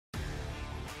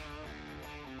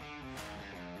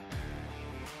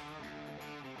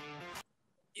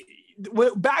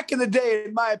back in the day,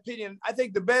 in my opinion, I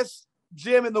think the best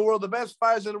gym in the world, the best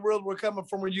fighters in the world were coming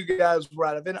from where you guys were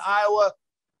out of. In Iowa,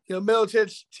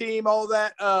 Miletich team, all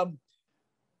that.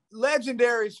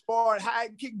 Legendary sparring.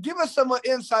 Give us some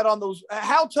insight on those.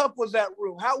 How tough was that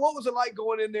room? What was it like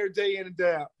going in there day in and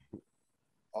day out?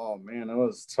 Oh man, it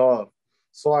was tough.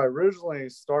 So I originally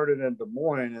started in Des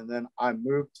Moines, and then I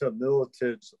moved to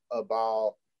Miletich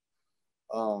about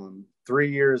 3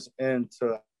 years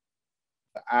into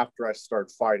after I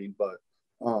started fighting. But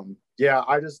yeah,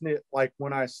 I just need, like,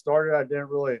 when I started,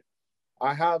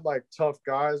 I had like tough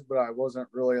guys, but I wasn't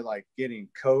really like getting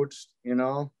coached,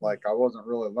 like I wasn't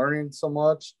really learning so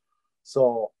much.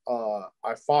 So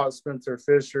I fought Spencer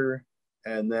Fisher,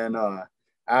 and then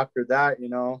after that,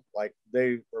 like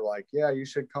they were like, yeah, you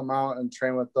should come out and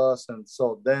train with us. And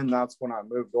so then that's when I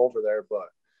moved over there. But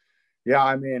yeah,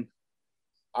 I mean,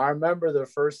 I remember the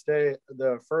first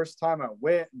time I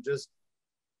went just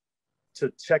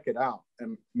to check it out,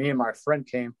 and me and my friend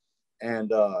came,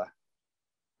 and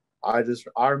I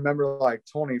remember like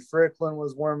Tony Fricklin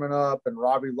was warming up, and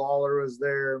Robbie Lawler was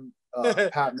there,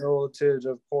 Pat Miletich,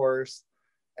 of course.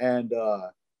 And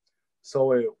so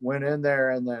we went in there,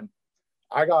 and then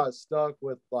I got stuck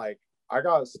with Tony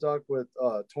Fricklin,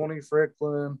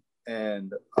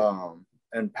 and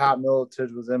Pat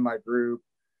Miletich was in my group.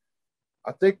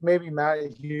 I think maybe Matt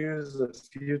Hughes a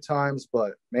few times,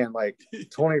 but man, like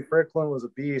Tony Fricklin was a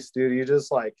beast, dude. He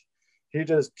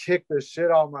just kicked the shit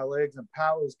out of my legs, and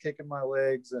Pat was kicking my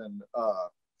legs, and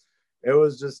it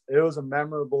was a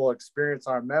memorable experience.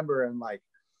 I remember, and like,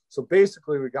 so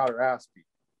basically we got our ass beat,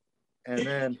 and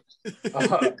then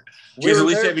we at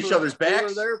least have each other's backs. We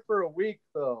were there for a week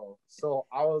though, so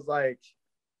I was like,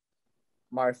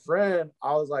 my friend,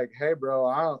 I was like, hey bro,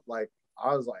 I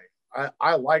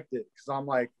liked it because I'm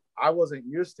like, I wasn't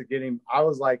used to I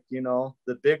was like, the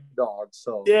big dog.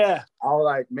 So yeah, I was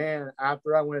like, man,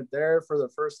 after I went there for the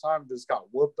first time, just got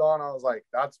whooped on. I was like,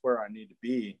 that's where I need to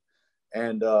be.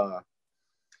 And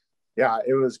yeah,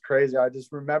 it was crazy. I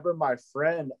just remember my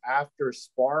friend after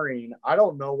sparring, I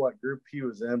don't know what group he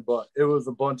was in, but it was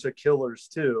a bunch of killers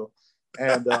too.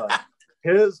 And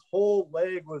his whole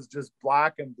leg was just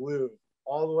black and blue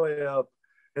all the way up.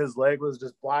 His leg was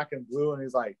just black and blue. And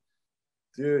he's like,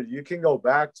 dude, you can go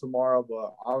back tomorrow,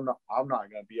 but I'm not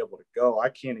going to be able to go. I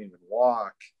can't even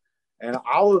walk. And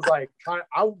I was like,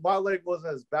 my leg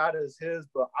wasn't as bad as his,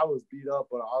 but I was beat up,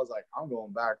 but I was like, I'm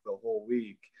going back the whole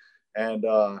week. And,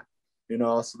 so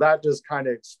that just kind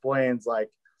of explains,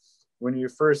 like, when you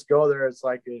first go there, it's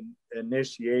like an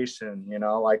initiation,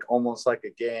 like almost like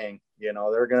a gang,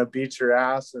 they're going to beat your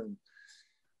ass, and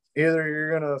either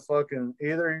you're going to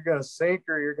sink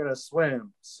or you're going to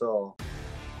swim. So